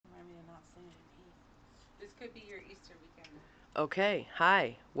could be your Easter weekend. Okay,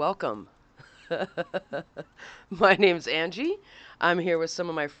 hi, welcome. My name's Angie. I'm here with some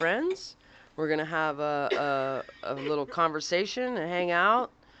of my friends. We're gonna have a little conversation and hang out,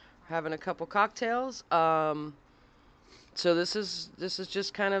 having a couple cocktails. So this is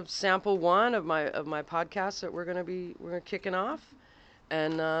just kind of sample one of my podcast that we're kicking off,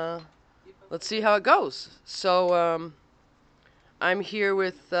 and let's see how it goes. So I'm here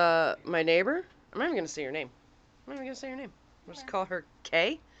with my neighbor. I'm not even gonna say your name. I'm not even gonna say your name. We'll just call her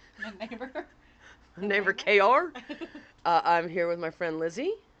Kay. My neighbor. Neighbor KR. I'm here with my friend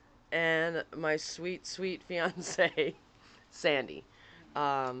Lizzie and my sweet, sweet fiance Sandy.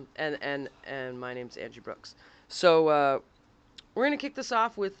 And my name's Angie Brooks. So we're gonna kick this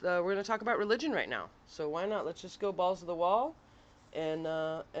off with we're gonna talk about religion right now. So why not? Let's just go balls to the wall and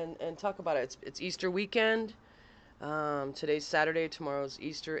talk about it. It's Easter weekend. Today's Saturday. Tomorrow's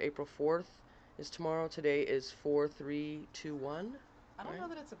Easter. April 4th is tomorrow. Today is 4-3-2-1. I don't know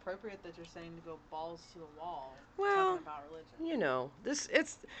that it's appropriate that you're saying to go balls to the wall Well, talking about religion.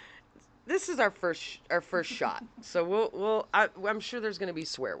 this is our first shot. So I'm sure there's going to be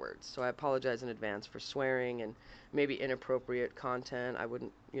swear words. So I apologize in advance for swearing and maybe inappropriate content. I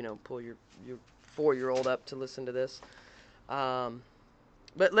wouldn't, pull your 4-year-old up to listen to this. Um,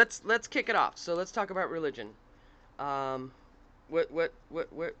 but let's kick it off. So let's talk about religion. Um, what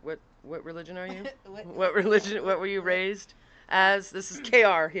religion are you? What religion? What were you raised as? This is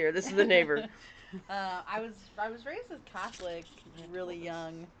KR here. This is the neighbor. I was raised as Catholic really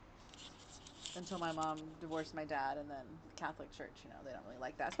young until my mom divorced my dad, and then Catholic Church. They don't really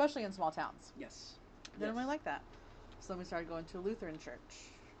like that, especially in small towns. Yes. They don't really like that. So then we started going to a Lutheran church,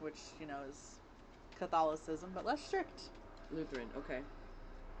 which is Catholicism but less strict. Lutheran. Okay.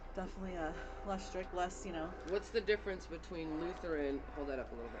 Definitely less strict, less. What's the difference between Lutheran? Hold that up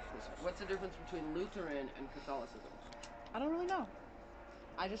a little bit, please. What's the difference between Lutheran and Catholicism? I don't really know.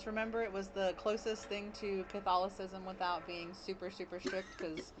 I just remember it was the closest thing to Catholicism without being super, super strict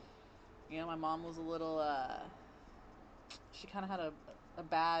because, my mom was a little, she kind of had a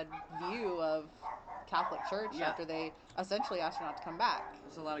bad view of Catholic Church Yeah. after they essentially asked her not to come back.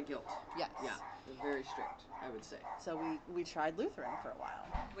 There's a lot of guilt. Yes. Yeah, they're very strict, I would say. So we tried Lutheran for a while.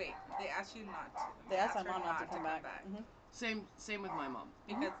 Wait, they asked you not to. They asked my her mom not to come back. Mm-hmm. Same with my mom.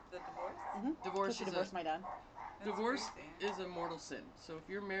 Because the divorce? Mm-hmm. Divorce she is divorced my dad. divorce crazy. is a mortal sin. So if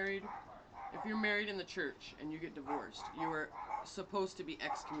you're married in the church and you get divorced, you are supposed to be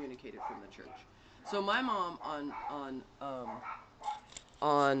excommunicated from the church. So my mom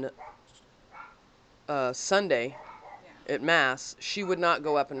on Sunday Yeah. at mass, she would not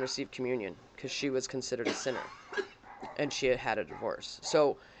go up and receive communion because she was considered a sinner and she had had a divorce.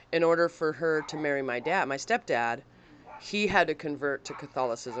 So in order for her to marry my stepdad, he had to convert to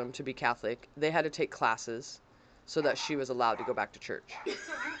Catholicism to be Catholic. They had to take classes so that she was allowed to go back to church. So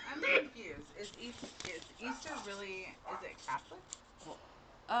I'm confused. Is Easter really, is it Catholic?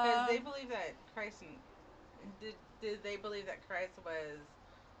 Because they believe that Christ, did they believe that Christ was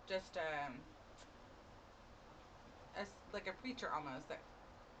just like a preacher almost,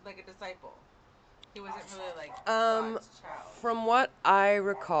 like a disciple? He wasn't really like God's child. From what I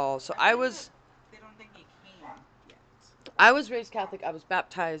recall, so I was They don't think he came yet. I was raised Catholic. I was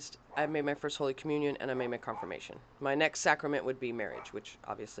baptized. I made my first Holy Communion, and I made my confirmation. My next sacrament would be marriage, which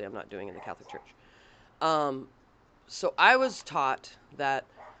obviously I'm not doing in the Catholic Church. Um, so I was taught that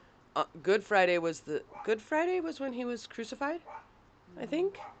Good Friday was when he was crucified. I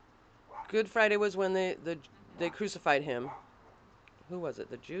think Good Friday was when they crucified him. Who was it?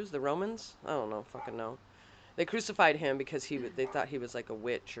 The Jews? The Romans? I don't know. Fucking know. They crucified him because they thought he was like a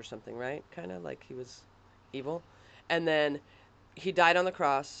witch or something, right? Kind of like he was evil. And then he died on the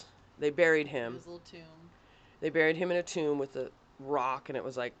cross. They buried him. His little tomb. They buried him in a tomb with a rock, and it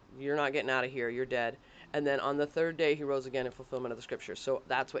was like, you're not getting out of here. You're dead. And then on the third day, he rose again in fulfillment of the scripture. So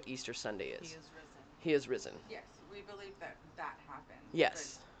that's what Easter Sunday is. He is risen. He is risen. Yes, we believe that happened.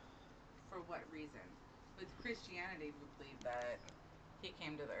 Yes. But for what reason? With Christianity, we believe that he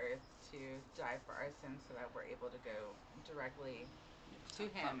came to the earth to die for our sins so that we're able to go directly to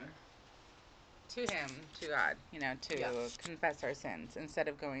him. To God, to Yeah. confess our sins instead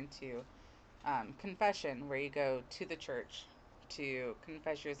of going to confession, where you go to the church to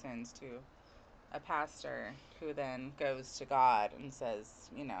confess your sins to a pastor who then goes to God and says,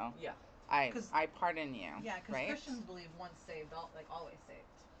 Yeah. I pardon you. Yeah, because right? Christians believe once saved, always saved.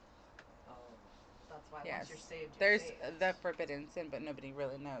 Oh. That's why Yes. once you're saved, you're There's saved. the forbidden sin, but nobody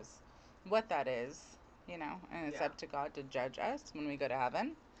really knows what that is, and it's Yeah. up to God to judge us when we go to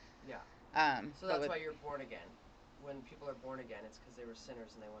heaven. Yeah. So But that's with, why you're born again. When people are born again, it's because they were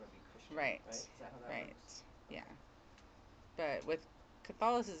sinners and they want to be Christian. right, Right? Is that how that right. works? Yeah. But with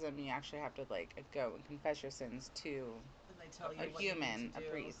Catholicism, you actually have to like go and confess your sins to And they tell a you what you need human, to a do.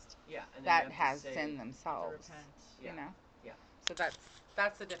 priest Yeah, and then that you have has to say, sinned To themselves. repent. Yeah. You know. Yeah. So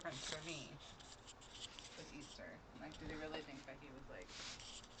that's the difference for me with Easter. Like, do they really think that he was like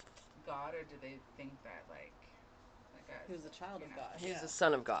God, or do they think that like us? He was a child you of know? God. He's yeah. the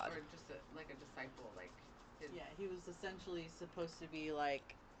son of God. Or just like a disciple, like his, Yeah, he was essentially supposed to be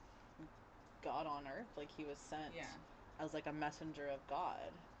like God on earth. Like he was sent Yeah. as like a messenger of God,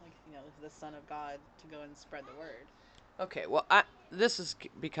 like the son of God to go and spread the word. Okay, well, this has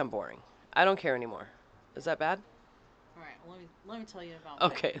become boring. I don't care anymore. Is that bad? All right, well, let me tell you about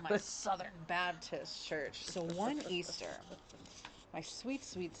Okay. my Southern Baptist church. So one Easter, my sweet,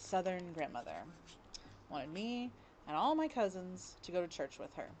 sweet Southern grandmother wanted me and all my cousins to go to church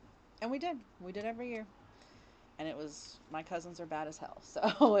with her, and we did. We did every year, and it was my cousins are bad as hell,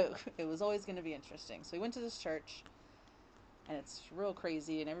 so it was always going to be interesting. So we went to this church, and it's real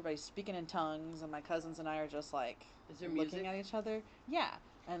crazy, and everybody's speaking in tongues, and my cousins and I are just like Is there looking music? at each other. Yeah,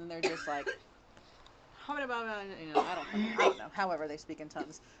 and they're just like. I don't know. However, they speak in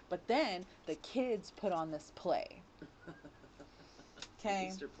tongues. But then the kids put on this play. Okay.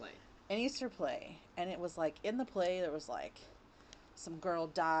 Easter play. An Easter play, and it was like in the play there was like some girl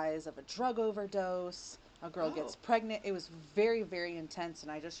dies of a drug overdose. A girl gets pregnant. It was very, very intense,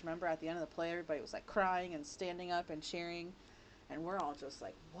 and I just remember at the end of the play, everybody was like crying and standing up and cheering, and we're all just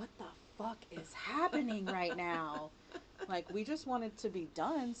like, "What the fuck is happening right now?" Like we just wanted to be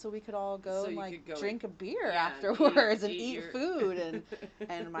done so we could all go So and you like could go drink a beer yeah, afterwards and eat eat your- food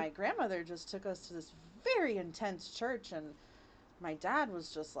and my grandmother just took us to this very intense church, and my dad was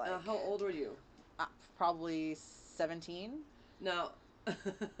just like how old were you? probably 17. Now,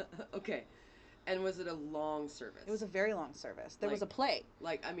 okay. And was it a long service? It was a very long service. There was a Like- play.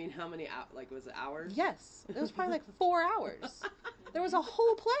 Like, I mean, how many like was it hours? Yes, it was probably like 4 hours. There was a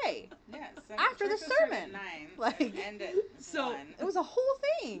whole play. Yeah. So After the churches start sermon. at 9, Like- and end at So- 1. It was a whole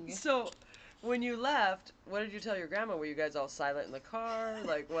thing. So, when you left, what did you tell your grandma? Were you guys all silent in the car?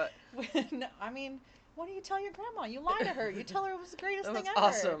 Like what? No, I mean, what do you tell your grandma? You lie to her. You tell her it was the greatest That was thing ever.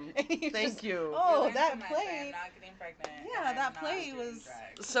 awesome. And you Thank just- you. Oh, Learned so that much. play. I am not getting pregnant. Yeah, and that I'm not play doing was-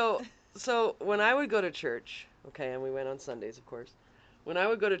 drugs. So when I would go to church, okay, and we went on Sundays, of course. When I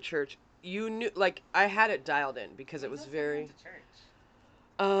would go to church, you knew, like, I had it dialed in because it When's was the last time you very, went to church?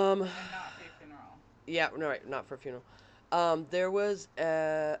 um, And not for your funeral. yeah, no, right, not for a funeral. There was,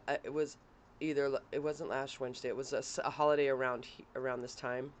 it was either, it wasn't last Wednesday, it was a holiday around this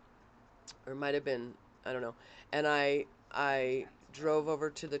time, or it might have been, I don't know, and I drove over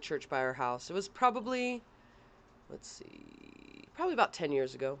to the church by our house. It was probably, let's see, probably about 10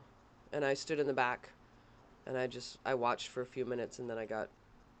 years ago, and I stood in the back, and I watched for a few minutes, and then I got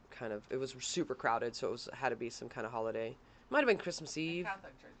kind of, it was super crowded, so it had to be some kind of holiday. Might have been Christmas Eve.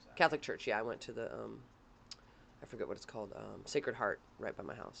 Catholic church, though. Catholic church, yeah. I went to the, I forget what it's called, Sacred Heart, right by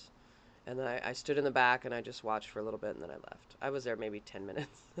my house. And then I stood in the back, and I just watched for a little bit, and then I left. I was there maybe 10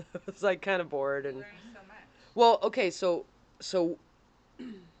 minutes. I was, like, kind of bored. You And learned so much. well, okay, so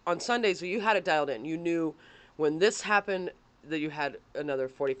on Sundays, you had it dialed in. You knew when this happened that you had another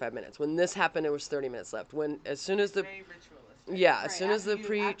 45 minutes. When this happened, there was 30 minutes left. As soon as the, Very ritualistic. yeah, as Right, soon as the after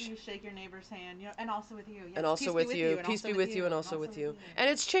preach, you shake your neighbor's hand, and also with you. Yes, and also peace with be you, and peace also be with you, and also with you. And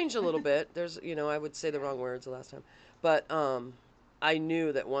it's changed a little bit. There's, I would say the wrong words the last time, but I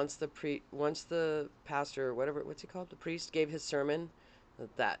knew that once the pastor, what's he called, the priest gave his sermon,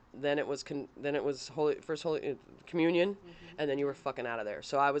 then it was first holy communion, and then you were fucking out of there.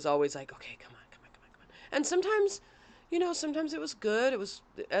 So I was always like, okay, come on. And sometimes, sometimes it was good. It was,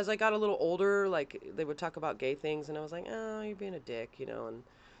 as I got a little older, like they would talk about gay things, and I was like, oh, you're being a dick, and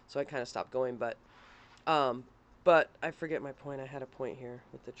so I kind of stopped going. But I forget my point. I had a point here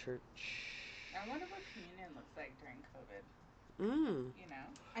with the church. I wonder what communion looks like during COVID. Mm. You know,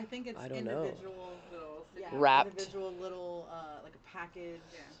 I think it's I don't know. individual little Wrapped. individual little like a package.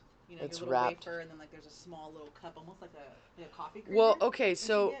 Yeah. Your It's little wrapped. wafer, and then like there's a small little cup, almost like a coffee creamer. Well, okay, that you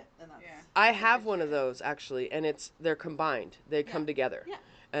so get, and that's- Yeah. I have one of those actually, and they're combined. They come together. Yeah.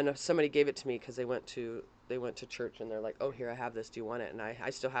 And if somebody gave it to me because they went to church, and they're like, "Oh, here, I have this. Do you want it?" And I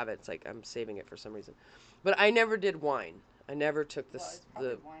still have it. It's like I'm saving it for some reason. But I never did wine. I never took Well, this it's probably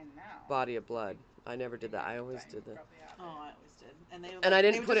the wine now. body of blood. I never did that. I always did the. Oh, I always did. And they would, And I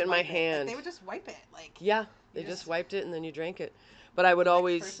didn't they would put it just in my wipe hand. Like, they would just wipe it. Like Yeah, they You just just- wiped it and then you drank it. But I would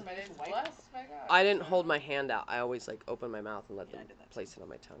always. person- But Just it's wipe it. blessed by God. I didn't hold my hand out. I always like opened my mouth and let Yeah, I them did that place it on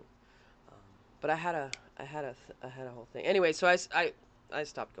my tongue. But I had a whole thing. Anyway, so I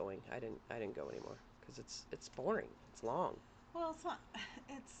stopped going. I didn't go anymore because it's boring. It's long. Well, it's not.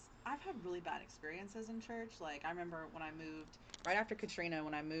 I've had really bad experiences in church. Like I remember when I moved right after Katrina,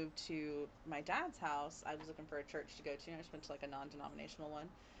 when I moved to my dad's house, I was looking for a church to go to. And I just went to like a non-denominational one,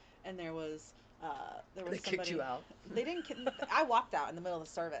 and there was They somebody. kicked you out. They didn't. I walked out in the middle of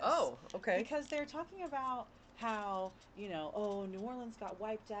the service. Oh, okay. Because they're talking about how, oh, New Orleans got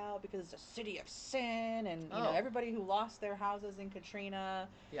wiped out because it's a city of sin, and Oh. everybody who lost their houses in Katrina,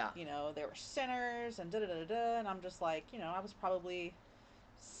 Yeah. they were sinners, and da da da da. And I'm just like, I was probably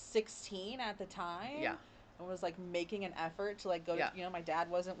 16 at the time. Yeah. And was like making an effort to like go Yeah. to, my dad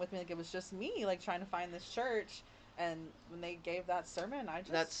wasn't with me, like it was just me like trying to find this church. And when they gave that sermon,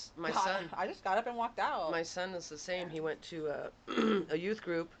 That's my son. I just got up and walked out. My son is the same. He went to a youth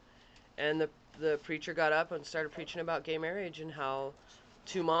group, and the preacher got up and started preaching about gay marriage and how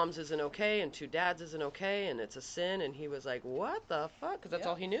 2 moms isn't okay and 2 dads isn't okay and it's a sin. And he was like, what the fuck? Because that's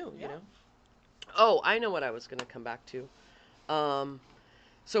all he knew, Yeah. Oh, I know what I was going to come back to.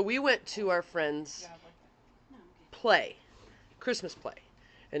 So we went to our friend's play, Christmas play.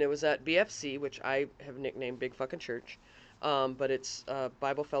 And it was at BFC, which I have nicknamed Big Fucking Church. But it's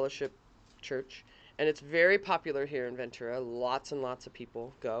Bible Fellowship Church. And it's very popular here in Ventura. Lots and lots of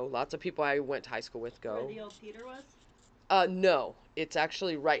people go. Lots of people I went to high school with go. Where the old theater was? No. It's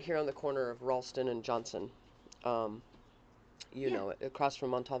actually right here on the corner of Ralston and Johnson. You know it. Across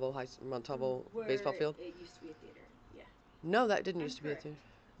from Montalvo baseball field. It used to be a theater. Yeah. No, that didn't I'm used to be a correct. theater.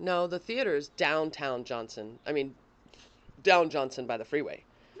 No, the theater is downtown Johnson. I mean, down Johnson by the freeway.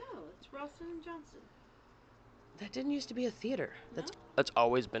 No, it's Ralston and Johnson. That didn't used to be a theater. No? That's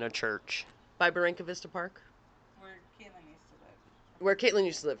always been a church. By Barranca Vista Park, Where Caitlin used to live. where Caitlin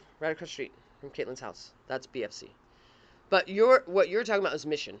used to live, right across the street from Caitlin's house. That's BFC. But what you're talking about is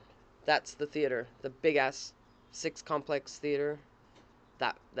Mission. That's the theater, the big ass 6 complex theater.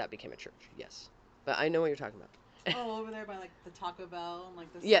 That became a church. Yes, but I know what you're talking about. Oh, over there by like the Taco Bell and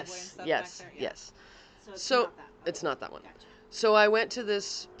like the Subway and Yes, stuff yes, back there. Yeah. yes. So it's So, not that. It's not that one. Gotcha. So I went to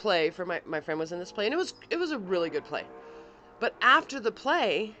this play for my friend was in this play, and it was a really good play. But after the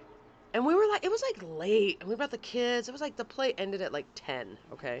play, and we were like, it was like late, and we brought the kids. It was like the play ended at like 10.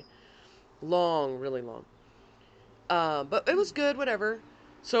 Okay, long, really long. But it was good, whatever.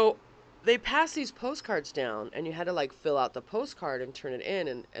 So they passed these postcards down, and you had to like fill out the postcard and turn it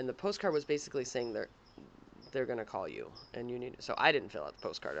in, and the postcard was basically saying they're gonna call you and you need. So I didn't fill out the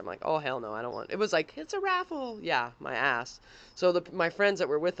postcard. I'm like, oh hell no, I don't want. It was like, it's a raffle. Yeah, my ass. So my friends that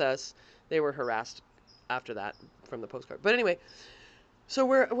were with us, they were harassed after that from the postcard. But anyway, so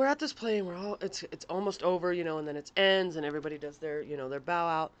we're at this play and we're all it's almost over, and then it ends and everybody does their their bow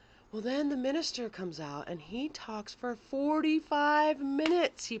out. Well, then the minister comes out and he talks for 45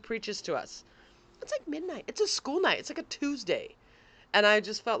 minutes. He preaches to us. It's like midnight. It's a school night. It's like a Tuesday. And I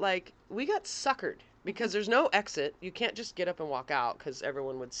just felt like we got suckered because there's no exit. You can't just get up and walk out because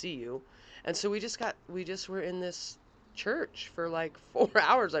everyone would see you. And so we just were in this church for like 4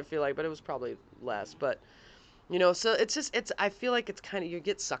 hours, I feel like, but it was probably less. But, so I feel like it's kind of, you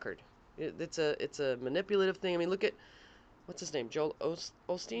get suckered. It's a manipulative thing. I mean, look at, what's his name? Joel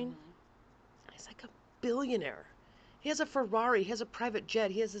Osteen? Mm-hmm. He's like a billionaire. He has a Ferrari. He has a private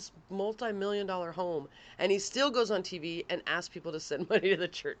jet. He has this multi-million-dollar home. And he still goes on TV and asks people to send money to the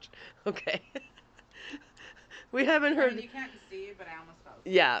church. Okay. We haven't I heard. mean, you can't see, but I almost felt.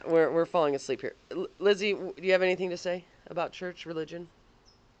 Yeah, we're falling asleep here. Lizzie, do you have anything to say about church, religion,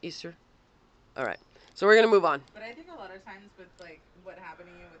 Easter? All right. So we're going to move on. But I think a lot of times with like what happened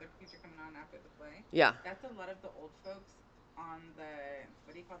to you with the preacher coming on after the play, Yeah. that's a lot of the old folks on the,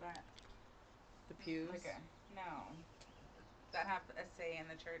 what do you call that? The pews. No. That have a say in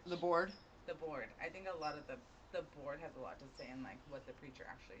the church. The board. The board. I think a lot of the board has a lot to say in like what the preacher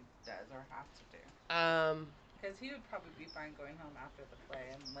actually does or has to do. Because he would probably be fine going home after the play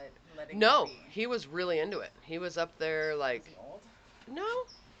and letting No, it be. he was really into it. He was up there Is like, he old?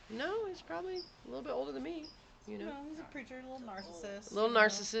 no, he's probably a little bit older than me, He's a preacher, a little narcissist. A little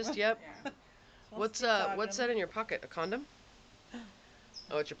narcissist, yep. Yeah. What's that in your pocket? A condom?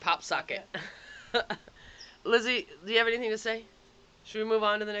 Oh, it's your pop socket. Lizzie, do you have anything to say? Should we move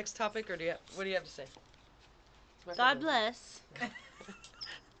on to the next topic, or what do you have to say? God bless.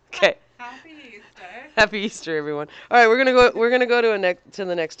 Okay. Happy Easter. Happy Easter, everyone. All right, we're gonna go to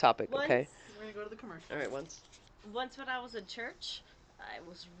the next topic. Okay. We're gonna go to the commercial. All right. Once when I was in church, I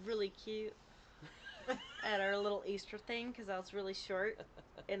was really cute at our little Easter thing because I was really short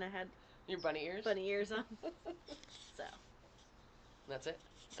and I had Your bunny ears. bunny ears on. So. That's it.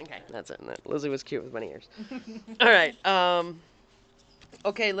 Okay. That's it. Lizzie was cute with bunny ears. All right.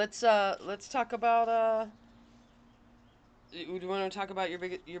 Okay. Let's talk about. Do you want to talk about your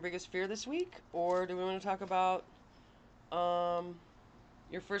biggest fear this week, or do we want to talk about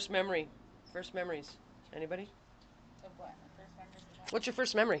Your first memory. First memories. Anybody? Of what? My first memories of what? What's your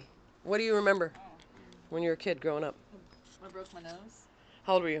first memory? What do you remember Oh. when you were a kid growing up? I broke my nose.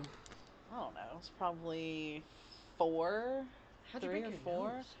 How old were you? I don't know. It was probably 4, How'd you 3 break or your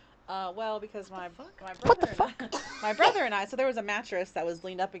 4. nose? Well, because my What the brother and my brother and I. So there was a mattress that was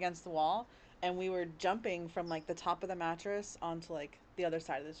leaned up against the wall, and we were jumping from like the top of the mattress onto like the other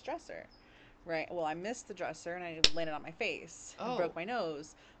side of this dresser. Right. Well, I missed the dresser and I landed on my face and Oh. broke my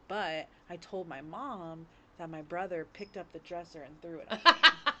nose. But I told my mom that my brother picked up the dresser and threw it at me.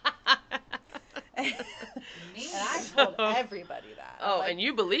 Me? And I told everybody that. I'm Oh, like, and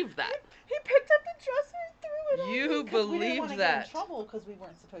you believed that. he picked up the dresser and threw it You at me. 'Cause we didn't believed want to that. get in trouble because we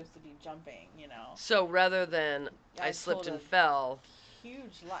weren't supposed to be jumping, you know. So rather than I I slipped told and a fell,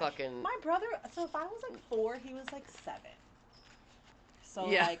 Huge lie. fucking. My brother, so if I was like 4, he was like 7. So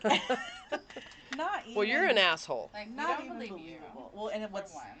Yeah. like, not even. Well, you're an asshole. Like, we Not don't even believe believable. you. Well, and For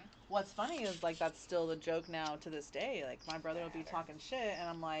what's one. funny is like that's still the joke now to this day. Like my brother will be talking shit, and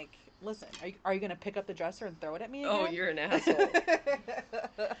I'm like, listen, are you gonna pick up the dresser and throw it at me again? Oh, you're an asshole.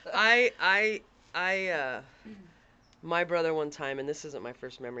 My brother one time, and this isn't my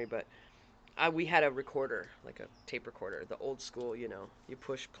first memory, but we had a recorder, like a tape recorder, the old school, you know, you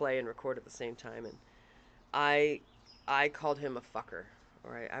push play and record at the same time, and I called him a fucker,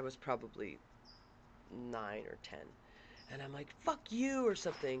 all right? I was probably 9 or 10, and I'm like, fuck you, or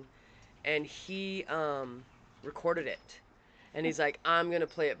something, and he recorded it, and he's like, I'm gonna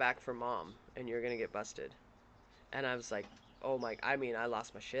play it back for mom, and you're gonna get busted. And I was like, oh my, I mean, I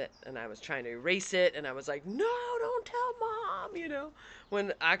lost my shit. And I was trying to erase it. And I was like, no, don't tell mom, you know.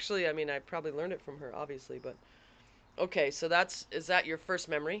 When actually, I mean, I probably learned it from her, obviously. But, okay, so is that your first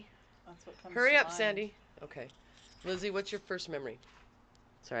memory? That's what comes Hurry to up, mind. Sandy. Okay. Lizzie, what's your first memory?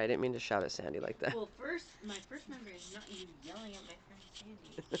 Sorry, I didn't mean to shout at Sandy like that. Well, my first memory is not you yelling at my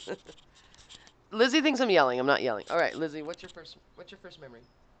friend Sandy. Lizzie thinks I'm yelling. I'm not yelling. All right, Lizzie, what's your first memory?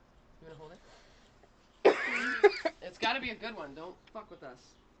 You want to hold it? It's got to be a good one. Don't fuck with us.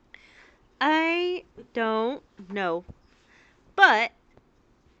 I don't know, but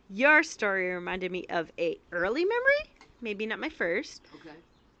your story reminded me of a early memory. Maybe not my first. Okay.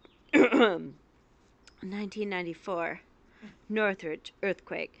 1994, Northridge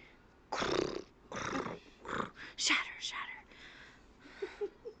earthquake. Shatter, shatter.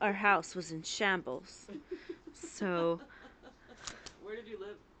 Our house was in shambles. So, Where did you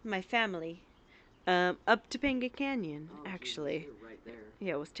live? my family, up Topanga Canyon, Oh, actually. Jesus, you're right there.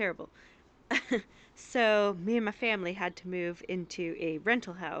 Yeah, it was terrible. So, me and my family had to move into a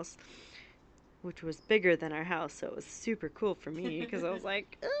rental house, which was bigger than our house, so it was super cool for me because I was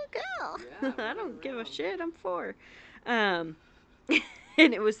like, oh, girl, Yeah, I running don't give a around. shit, I'm 4. And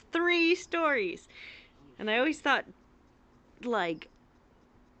it was 3 stories. And I always thought, like,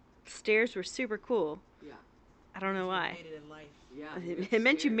 stairs were super cool. Yeah. I don't know why. Made it in life. Yeah. It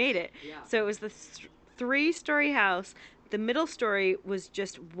meant you made it. Yeah. So it was the 3-story house. The middle story was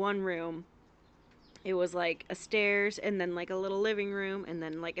just one room. It was like a stairs and then like a little living room and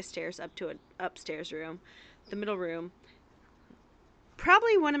then like a stairs up to an upstairs room. The middle room.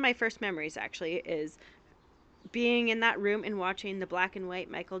 Probably one of my first memories actually is being in that room and watching the black and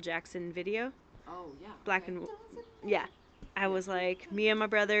white Michael Jackson video. Oh, yeah. Black okay. and yeah. I was like, me and my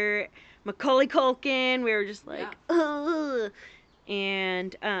brother, Macaulay Culkin, we were just like, ugh.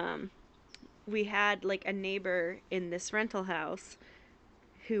 And we had like a neighbor in this rental house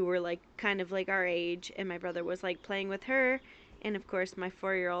who were like kind of like our age, and my brother was like playing with her, and of course my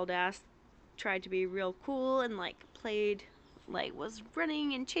 4-year-old ass tried to be real cool and like played, like was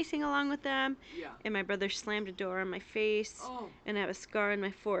running and chasing along with them, Yeah. and my brother slammed a door on my face, Oh. and I have a scar on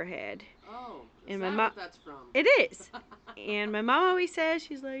my forehead. Oh. Is And that my what that's from? It is. And my mom always says,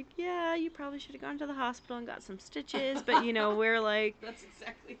 she's like, yeah, you probably should have gone to the hospital and got some stitches. But, you know, we're like, That's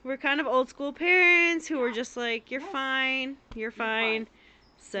exactly. we're kind of old school parents who are just like, you're fine. You're fine.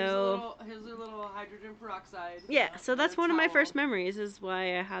 So, Here's a little hydrogen peroxide. yeah, so that's one of my first towel. memories is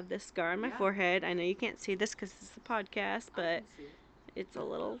why I have this scar on my Yeah. forehead. I know you can't see this because it's a podcast, I but can see it. it's a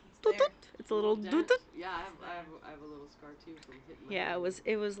little, It's there. it's a little, dent. Yeah, I have a little scar too from hitting my yeah, head.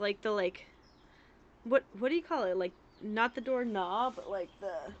 it was like the, like, what do you call it? Like, not the door knob, but like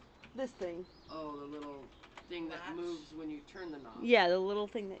this thing. Oh, the little thing that Latch. moves when you turn the knob. Yeah, the little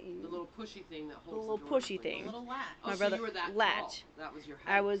thing that you. The little pushy thing that holds little the door pushy like thing. A little latch. Oh, My so brother- you were that latch. tall. That was your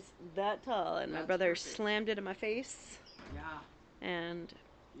height. I was that tall, and my That's brother perfect. slammed it in my face, Yeah. and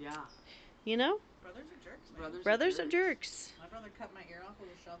Yeah. you know, Brothers are jerks, man. brothers are jerks. My brother cut my ear off with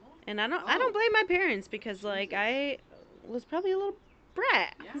a shovel. And I Oh. don't blame my parents because like Jesus. I was probably a little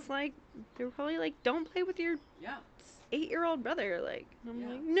brat. Yeah. It's like they were probably like, don't play with your Yeah. 8-year-old brother. Like, I'm Yeah.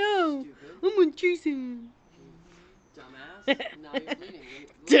 like, no, Stupid. I'm gonna chase him. Dumbass. Now you're bleeding.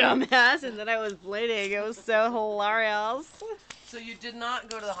 Dumbass, and then I was bleeding. It was so hilarious. So you did not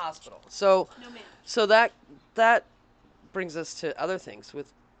go to the hospital. So No, ma'am. so that brings us to other things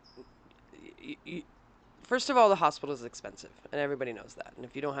with first of all, the hospital is expensive, and everybody knows that. And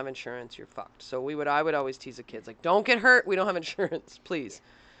if you don't have insurance, you're fucked. So I would always tease the kids like, "Don't get hurt. We don't have insurance, please."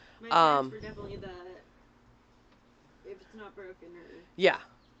 My parents were definitely the if it's not broken or Yeah,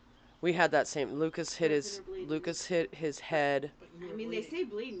 we had that same. Lucas hit Lucas his head. I mean, they say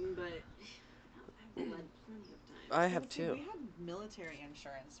bleeding, but I've bled plenty of times. I have See, too. we had military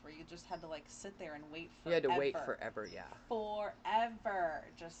insurance where you just had to like sit there and wait forever. You had to wait forever, yeah. Forever.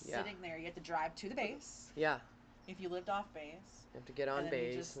 Just Yeah. sitting there. You had to drive to the base. Yeah. If you lived off base. You have to get on and then you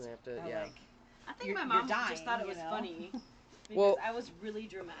base, just and they have to, are yeah. like, I think You're- my you're mom dying, just thought it you was know? funny because Well- I was really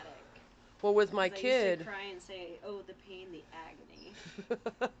dramatic. Well, with my 'Cause I used kid. to cry and say, "Oh, the pain, the agony."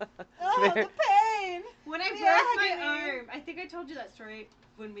 oh, the pain! When I The broke my agony. arm, I think I told you that story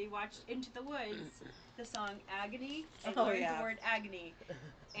when we watched Into the Woods, the song "Agony." I Oh, learned yeah. the word agony,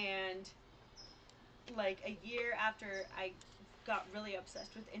 and like a year after I got really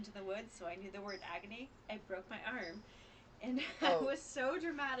obsessed with Into the Woods, so I knew the word agony. I broke my arm, and I Oh. was so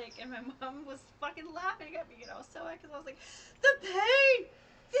dramatic, and my mom was fucking laughing at me, and I was so mad because I was like, "The pain,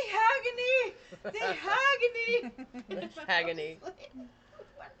 the agony, the agony." And my mom Agony. was like,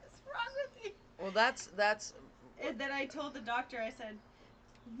 "What is wrong with you?" Well, that's And then I told the doctor, I said,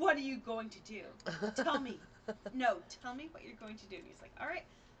 "What are you going to do? Tell me. No, tell me what you're going to do." And he's like, "All right,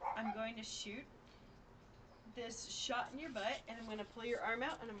 I'm going to shoot this shot in your butt, and I'm going to pull your arm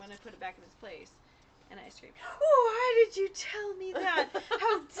out, and I'm going to put it back in its place." And I screamed, "Why did you tell me that?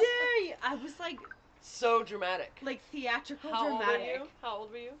 How dare you?" I was like so dramatic. theatrical How dramatic. old are you? How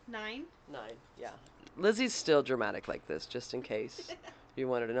old were you? 9. 9. Yeah. Lizzie's still dramatic like this, just in case you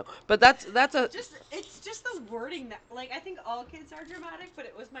wanted to know. But that's a. It's just the wording that, like, I think all kids are dramatic, but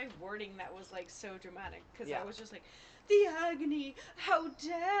it was my wording that was like so dramatic because Yeah. I was just like, "The agony! How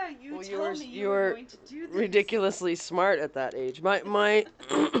dare you Well, tell me you you were were going to do this?" ridiculously smart at that age. My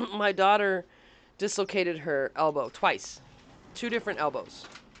my daughter dislocated her elbow twice, 2 different elbows.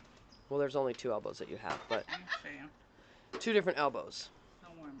 Well, there's only 2 elbows that you have, but I'll show you. 2 different elbows. How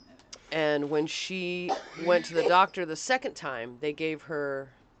warm it is. And when she went to the doctor the second time, they gave her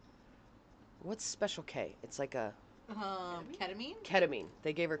what's Special K? It's like a Ketamine? ketamine.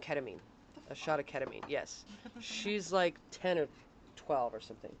 They gave her ketamine, a shot of ketamine. Yes, she's like 10 or 12 or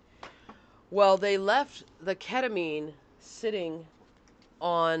something. Well, they left the ketamine sitting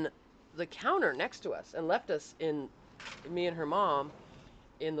on the counter next to us and left us in, me and her mom,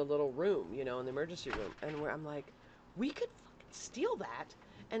 in the little room, in the emergency room. And I'm like, we could fucking steal that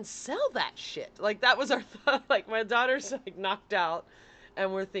and sell that shit. Like, that was our thought. Like, my daughter's like knocked out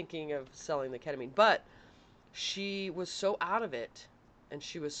and we're thinking of selling the ketamine. But she was so out of it, and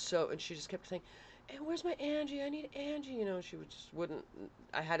she just kept saying, "Hey, where's my Angie? I need Angie." She wouldn't.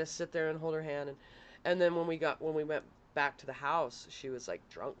 I had to sit there and hold her hand, and then when we went back to the house, she was like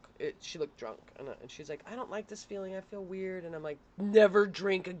drunk. She looked drunk, and she's like, "I don't like this feeling. I feel weird." And I'm like, "Never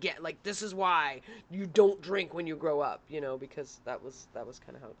drink again. Like, this is why you don't drink when you grow up, because that was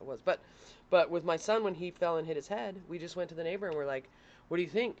kind of how it was." But with my son, when he fell and hit his head, we just went to the neighbor and we're like, "What do you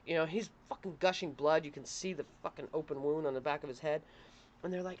think?" He's fucking gushing blood. You can see the fucking open wound on the back of his head.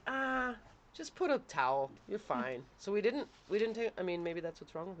 And they're like, just put a towel. You're fine. So we didn't take, maybe that's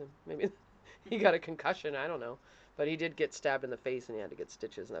what's wrong with him. Maybe he got a concussion. I don't know. But he did get stabbed in the face and he had to get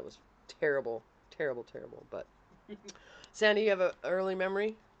stitches. And that was terrible, terrible, terrible. But Sandy, you have an early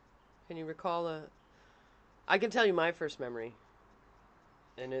memory? Can you recall I can tell you my first memory.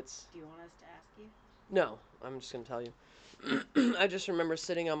 And it's... Do you want us to ask you? No, I'm just going to tell you. I just remember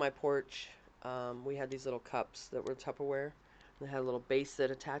sitting on my porch. We had these little cups that were Tupperware. They had a little base that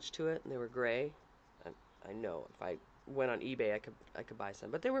attached to it, and they were gray. I know if I went on eBay, I could buy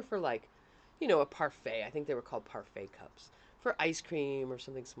some. But they were for like, a parfait. I think they were called parfait cups for ice cream or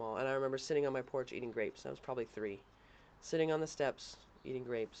something small. And I remember sitting on my porch eating grapes. I was probably 3, sitting on the steps eating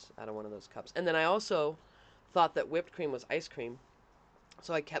grapes out of one of those cups. And then I also thought that whipped cream was ice cream,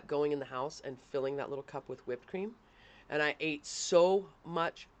 so I kept going in the house and filling that little cup with whipped cream. And I ate so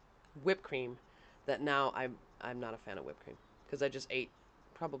much whipped cream that now I'm not a fan of whipped cream because I just ate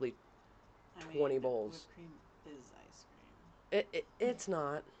probably 20 bowls. Whipped cream is ice cream. It's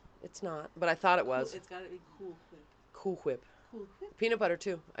not. It's not. But I thought it was. It's gotta be Cool Whip. Cool Whip. Cool Whip. Peanut butter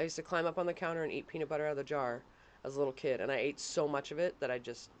too. I used to climb up on the counter and eat peanut butter out of the jar as a little kid, and I ate so much of it that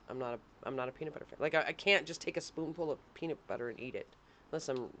I'm not a peanut butter fan. Like I can't just take a spoonful of peanut butter and eat it unless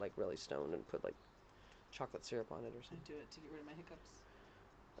I'm like really stoned and put like chocolate syrup on it or I something. do it to get rid of my hiccups.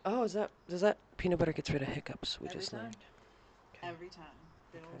 Oh, does that peanut butter gets rid of hiccups? We Every just time. learned. Okay. Every time.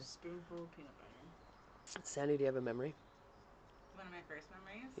 Big Okay. old spoonful of peanut butter. Sandy, do you have a memory? One of my first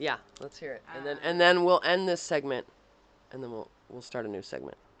memories. Yeah, let's hear it. And Um, then we'll end this segment, and then we'll start a new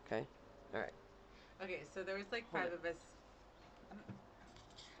segment. Okay. All right. Okay, so there was like Hold five it. of us.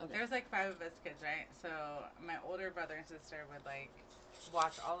 Okay. There was like five of us kids, right? So my older brother and sister would like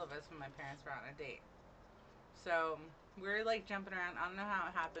watch all of us when my parents were on a date. So we were like jumping around. I don't know how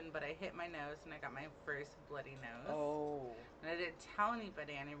it happened, but I hit my nose and I got my first bloody nose. Oh. And I didn't tell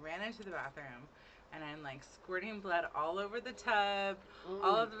anybody, and I ran into the bathroom, and I'm like squirting blood all over the tub,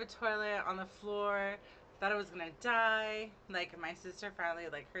 all over the toilet, on the floor. Thought I was gonna die. Like my sister finally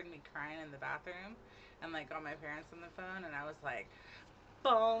like heard me crying in the bathroom, and like got my parents on the phone, and I was like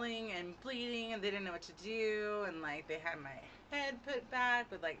bawling and bleeding, and they didn't know what to do, and like they had my head put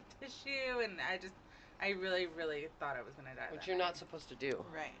back with like tissue, and I really, really thought I was gonna die. Which that you're night. not supposed to do.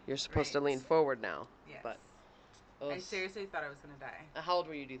 Right. You're supposed to Right. lean forward now. Yes. But I seriously thought I was gonna die. How old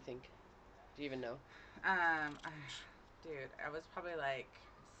were you? Do you think? Do you even know? Dude, I was probably like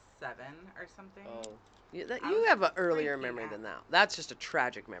 7 or something. Oh. I You was have an earlier freaking memory out. than that. That's just a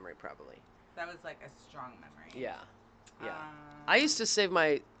tragic memory, probably. That was like a strong memory. Yeah. Yeah. Um, I used to save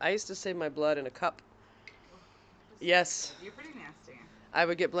my blood in a cup. Yes. You're pretty nasty. I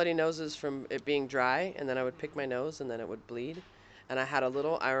would get bloody noses from it being dry, and then I would pick my nose, and then it would bleed. And I had a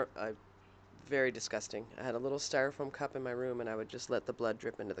little, very disgusting. I had a little styrofoam cup in my room, and I would just let the blood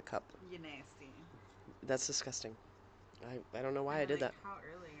drip into the cup. You nasty. That's disgusting. I don't know why I mean, did like, that. How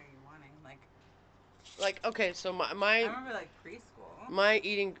early are you wanting? Like, okay, so I my remember like preschool. my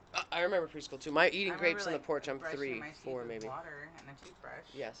eating, I remember preschool too. My eating I grapes remember, on the like, porch, I'm brushing 3, my teeth 4 with maybe. Water and a toothbrush.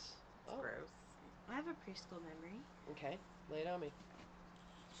 Yes. It's gross. I have a preschool memory. Okay, lay it on me.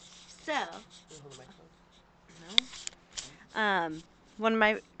 So, Can you hold the microphone? one of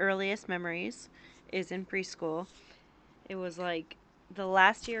my earliest memories is in preschool. It was like the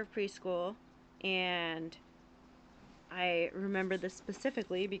last year of preschool, and I remember this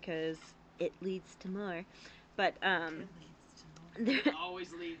specifically because it leads to more. But It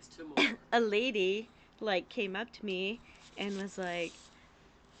always leads to more. a lady like came up to me and was like,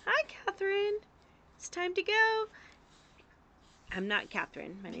 "Hi, Catherine. It's time to go." I'm not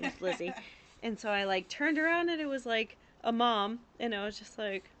Catherine. My name is Lizzie. And so I like turned around and it was like a mom, and I was just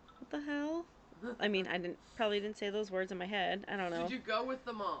like, "What the hell?" I mean, I probably didn't say those words in my head. I don't know. Did you go with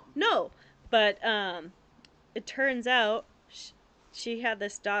the mom? No, but it turns out she had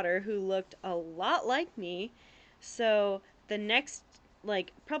this daughter who looked a lot like me. So the next,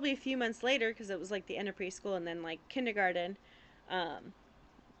 like probably a few months later, because it was like the end of preschool and then like kindergarten, I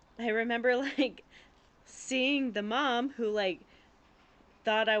remember like seeing the mom who like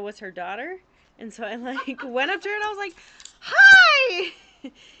thought I was her daughter, and so I like went up to her and I was like, "Hi!"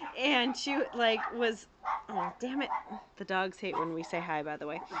 And she like was, oh damn it, the dogs hate when we say hi, by the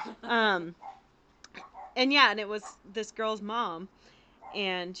way. And yeah, and it was this girl's mom,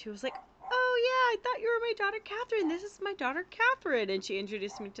 and she was like, "Oh yeah, I thought you were my daughter Catherine. This is my daughter Catherine." And she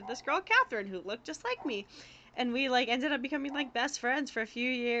introduced me to this girl Catherine who looked just like me, and we like ended up becoming like best friends for a few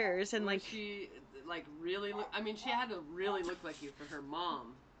years. And like she like really look? I mean, she had to really look like you for her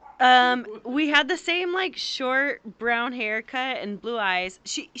mom. we had the same like short brown haircut and blue eyes.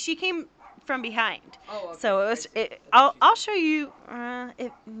 She came from behind. Oh, okay. So it was. I'll show you.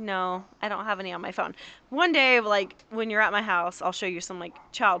 No, I don't have any on my phone. One day, like when you're at my house, I'll show you some like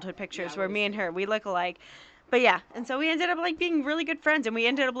childhood pictures where me and her we look alike. But yeah, and so we ended up like being really good friends, and we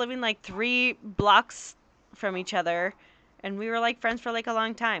ended up living like 3 blocks from each other, and we were like friends for like a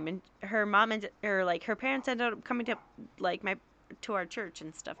long time. And her mom or like her parents ended up coming to like to our church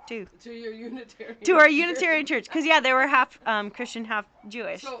and stuff too. To your Unitarian. To our Unitarian church, because yeah, they were half Christian, half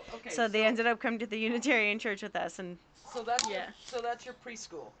Jewish. So, okay, so they ended up coming to the Unitarian church with us, and So that's Yeah. so that's your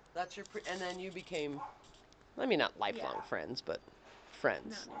preschool. That's your and then you became, I mean, not lifelong friends, but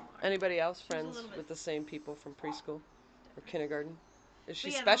friends. Not anymore. Anybody else a friends little bit with the same people from preschool or kindergarten? Is she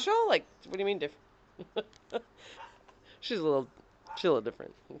But yeah, special? Like, what do you mean different? she's a little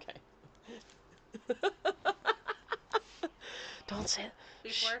different. Okay. Don't say it.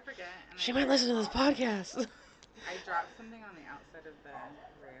 Before I forget, and She I might listen to this podcast. I dropped something on the outside of the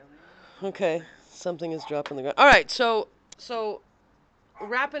railing. Okay, something is dropping the ground. All right, so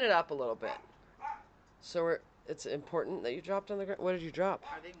wrapping it up a little bit. So it's important that you dropped on the ground. What did you drop?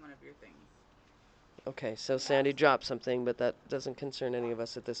 I think one of your things. Okay, so Sandy dropped something, but that doesn't concern any of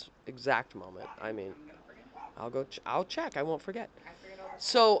us at this exact moment. I mean, I'm gonna forget. I'll go. I'll check. I won't forget. I forget all the time.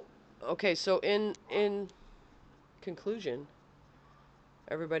 So, okay, so in conclusion,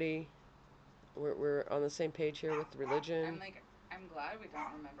 everybody, We're on the same page here with religion. I'm glad we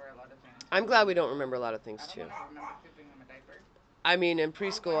don't remember a lot of things. I'm glad we don't remember a lot of things I don't too. want to remember pooping in my diaper. I mean, in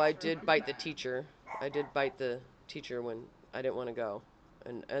preschool, I I did remember bite the that. teacher. I did bite the teacher when I didn't want to go,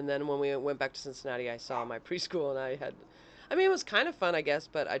 and then when we went back to Cincinnati, I saw my preschool, and I had, I mean, it was kind of fun, I guess,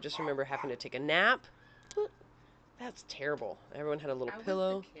 but I just remember having to take a nap. That's terrible. Everyone had a little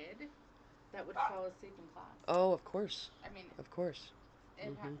pillow. I was the kid that would fall asleep in class. Oh, of course, I mean, of course.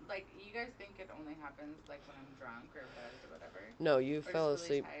 like, you guys think it only happens like when I'm drunk or buzzed or whatever? No, you Or fell just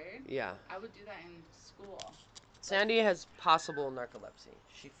really asleep. tired? Yeah. I would do that in school. Sandy has possible narcolepsy.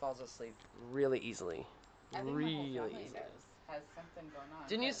 She falls asleep really easily. I think my Really whole family easily. has something going on.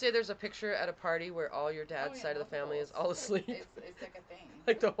 Didn't you but- say there's a picture at a party where all your dad's Oh, yeah, side of the family is all multiples. asleep? It's like a thing.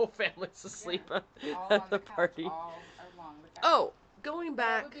 Like the whole family's asleep All at on the couch, party. all along the couch. Oh, going But I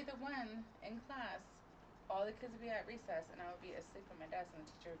back. would be the one in class. All the kids would be at recess, and I would be asleep at my desk, and the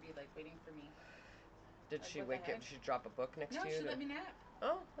teacher would be like waiting for me. Did Like, she what the wake up? heck? Did she drop a book next No, to you? she let me nap.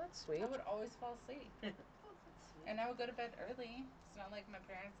 Oh, that's sweet. I would always fall asleep. And I would go to bed early. It's not like my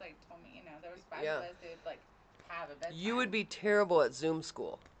parents like told me, there was 5 Yeah. of us, they would like have a bedtime. You would be terrible at Zoom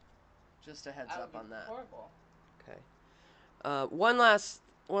school. Just a heads I would up be on that. horrible. Okay. One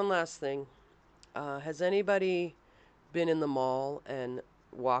last thing. Has anybody been in the mall and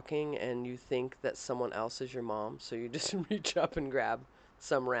walking and you think that someone else is your mom, so you just reach up and grab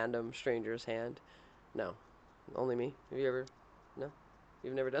some random stranger's hand? No. Only me? Have you ever? No?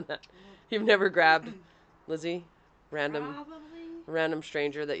 You've never done that? You've never grabbed, Lizzie? Random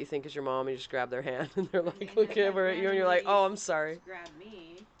stranger that you think is your mom, and you just grab their hand and they're like looking over at you and you're like, oh, I'm sorry. Grab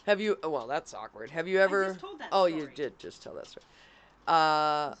me. Have you, well, that's awkward. Have you ever? I just told that Oh, story. you did just tell that story.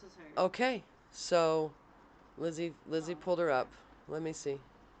 This is her. Okay. So Lizzie pulled her up. Let me see.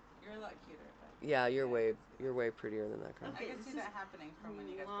 You're a lot cuter, but Yeah, you're way prettier than that girl. I can see that happening from when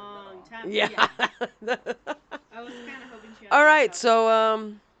you guys were Long little. time. Yeah. I was kind of hoping she. All right. So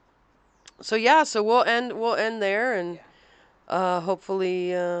we'll end there, and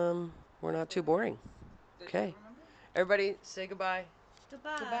hopefully we're not too boring. Did Okay. you remember? Everybody, say goodbye.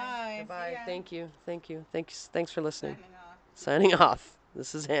 Goodbye. Goodbye. Goodbye. ya. Thank you. Thanks for listening. Signing off. Signing off.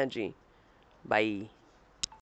 This is Angie. Bye.